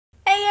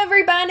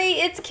everybody,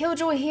 it's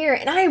Killjoy here,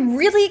 and I am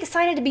really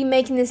excited to be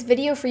making this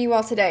video for you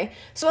all today.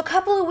 So a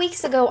couple of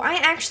weeks ago, I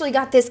actually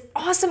got this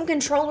awesome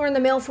controller in the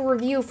mail for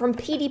review from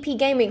PDP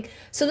Gaming.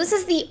 So this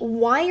is the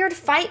Wired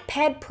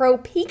FightPad Pro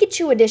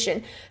Pikachu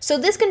Edition. So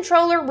this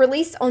controller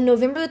released on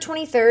November the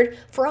 23rd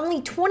for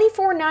only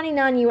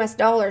 $24.99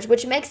 US,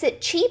 which makes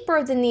it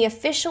cheaper than the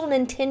official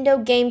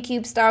Nintendo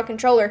GameCube style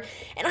controller.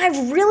 And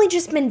I've really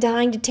just been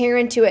dying to tear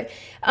into it.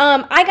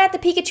 I got the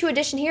Pikachu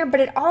Edition here, but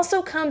it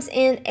also comes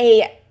in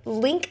a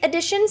Link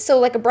edition, so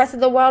like a Breath of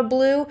the Wild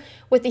blue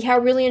with the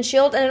Hyrulean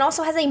shield, and it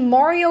also has a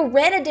Mario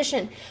red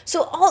edition.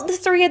 So all the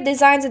three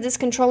designs of this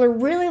controller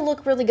really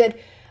look really good.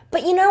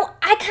 But you know,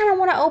 I kind of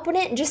want to open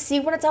it and just see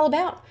what it's all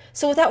about.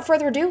 So without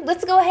further ado,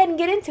 let's go ahead and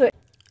get into it.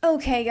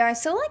 Okay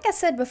guys, so like I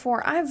said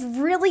before, I've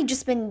really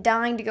just been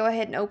dying to go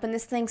ahead and open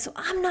this thing, so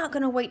I'm not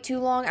going to wait too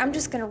long. I'm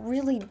just going to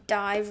really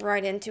dive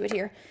right into it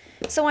here.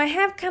 So I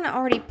have kind of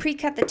already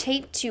pre-cut the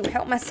tape to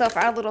help myself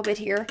out a little bit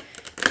here,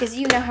 because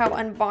you know how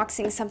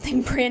unboxing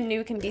something brand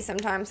new can be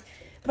sometimes.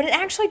 But it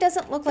actually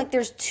doesn't look like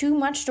there's too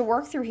much to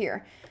work through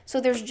here. So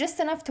there's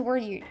just enough to where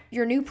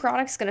your new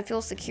product's going to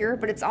feel secure,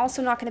 but it's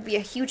also not going to be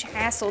a huge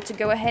hassle to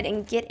go ahead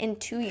and get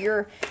into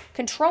your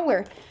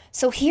controller.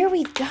 So here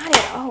we got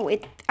it. Oh,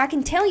 I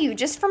can tell you,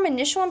 just from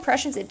initial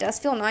impressions, it does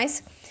feel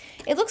nice.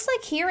 It looks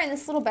like here in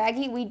this little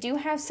baggie, we do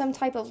have some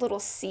type of little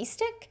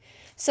C-stick.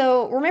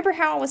 So remember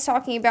how I was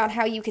talking about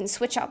how you can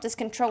switch out this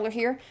controller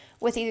here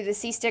with either the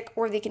C-stick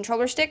or the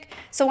controller stick?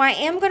 So I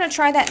am going to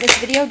try that in this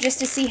video just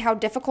to see how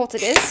difficult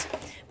it is.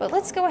 But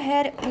let's go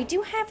ahead. We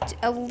do have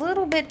a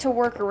little bit to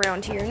work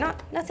around here.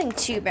 Nothing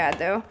too bad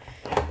though.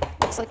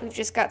 Looks like we've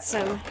just got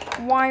some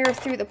wire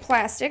through the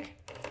plastic.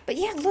 But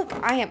yeah, look,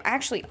 I am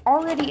actually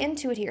already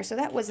into it here. So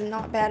that was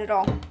not bad at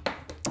all.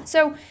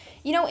 So,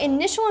 you know,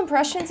 initial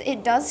impressions,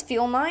 it does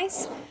feel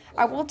nice.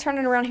 I will turn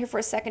it around here for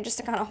a second just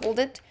to kind of hold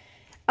it.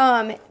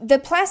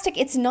 The plastic,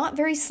 it's not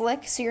very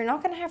slick, so you're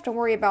not going to have to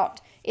worry about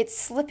it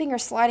slipping or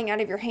sliding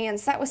out of your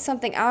hands. That was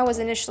something I was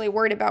initially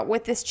worried about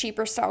with this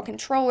cheaper style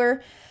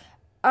controller.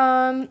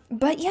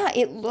 But yeah,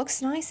 it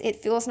looks nice. It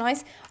feels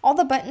nice. All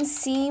the buttons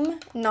seem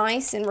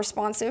nice and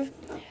responsive.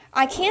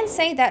 I can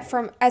say that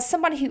as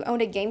somebody who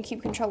owned a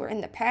GameCube controller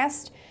in the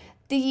past,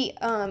 the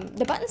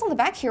buttons on the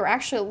back here are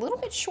actually a little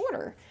bit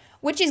shorter,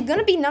 which is going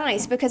to be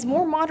nice because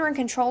more modern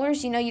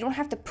controllers, you know, you don't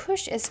have to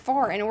push as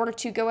far in order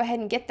to go ahead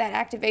and get that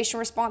activation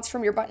response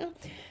from your button.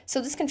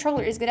 So this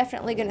controller is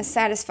definitely going to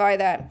satisfy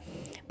that.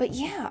 But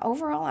yeah,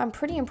 overall, I'm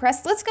pretty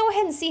impressed. Let's go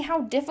ahead and see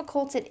how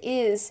difficult it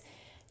is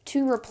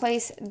to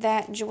replace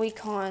that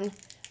Joy-Con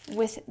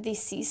with the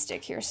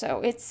C-stick here.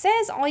 So it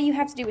says all you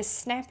have to do is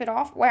snap it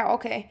off. Wow,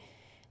 okay.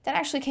 That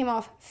actually came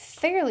off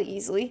fairly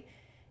easily.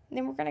 And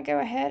then we're going to go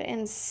ahead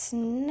and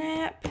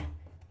snap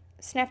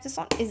this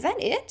on. Is that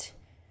it?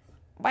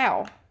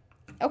 Wow.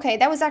 Okay,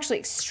 that was actually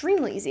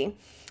extremely easy.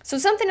 So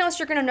something else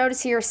you're going to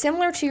notice here,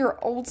 similar to your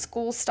old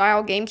school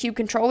style GameCube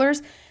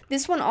controllers,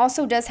 this one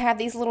also does have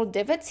these little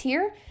divots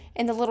here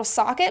in the little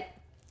socket.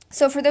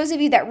 So for those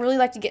of you that really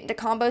like to get into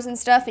combos and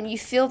stuff and you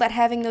feel that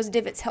having those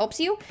divots helps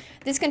you,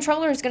 this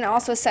controller is going to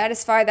also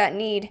satisfy that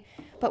need.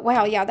 But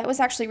wow, yeah, that was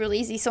actually really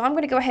easy. So I'm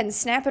going to go ahead and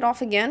snap it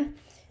off again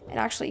and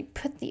actually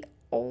put the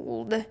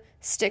old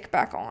stick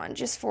back on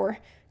just for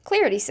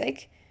clarity's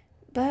sake.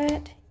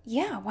 But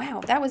yeah,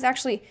 wow, that was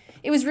actually,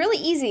 it was really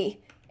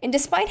easy. And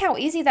despite how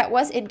easy that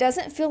was, it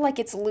doesn't feel like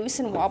it's loose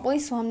and wobbly,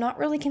 so I'm not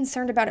really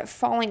concerned about it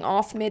falling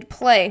off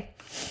mid-play.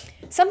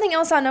 Something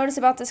else I noticed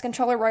about this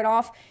controller right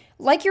off,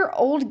 like your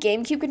old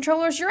GameCube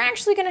controllers, you're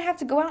actually going to have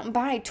to go out and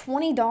buy a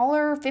 $20,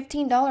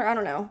 $15, I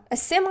don't know, a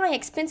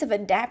semi-expensive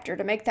adapter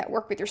to make that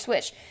work with your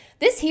Switch.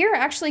 This here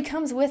actually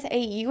comes with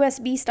a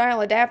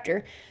USB-style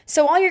adapter,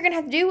 so all you're going to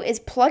have to do is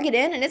plug it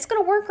in, and it's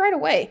going to work right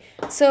away.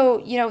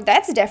 So, you know,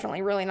 that's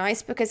definitely really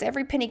nice because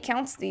every penny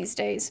counts these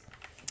days.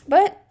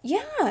 But,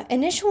 yeah,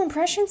 initial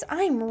impressions,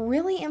 I'm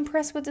really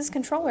impressed with this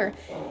controller.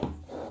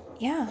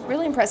 Yeah,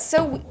 really impressed.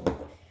 So,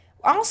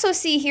 I also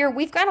see here,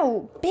 we've got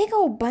a big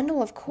old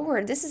bundle of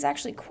cord. This is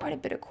actually quite a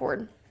bit of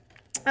cord.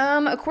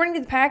 According to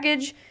the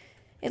package,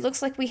 it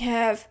looks like we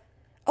have,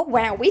 oh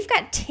wow, we've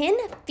got 10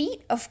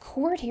 feet of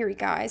cord here, you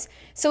guys.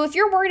 So if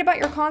you're worried about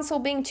your console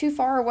being too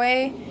far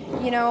away,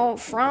 you know,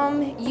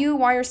 from you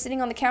while you're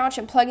sitting on the couch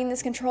and plugging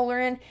this controller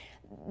in,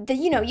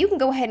 then, you know, you can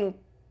go ahead and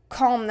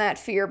calm that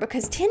fear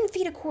because 10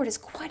 feet of cord is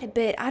quite a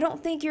bit. I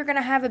don't think you're going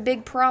to have a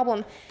big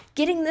problem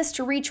getting this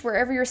to reach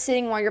wherever you're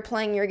sitting while you're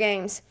playing your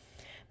games.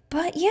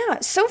 But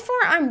yeah, so far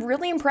I'm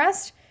really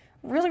impressed.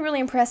 Really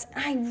impressed.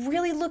 I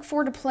really look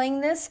forward to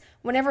playing this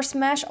whenever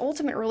Smash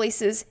Ultimate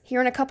releases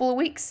here in a couple of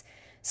weeks.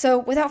 So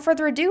without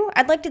further ado,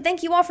 I'd like to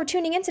thank you all for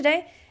tuning in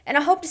today, and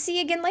I hope to see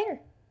you again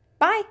later.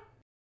 Bye!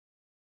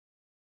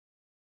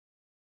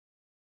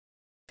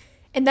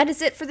 And that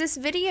is it for this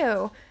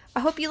video. I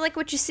hope you like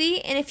what you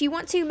see, and if you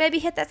want to, maybe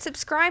hit that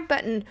subscribe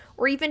button,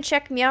 or even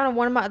check me out on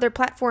one of my other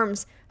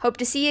platforms. Hope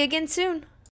to see you again soon.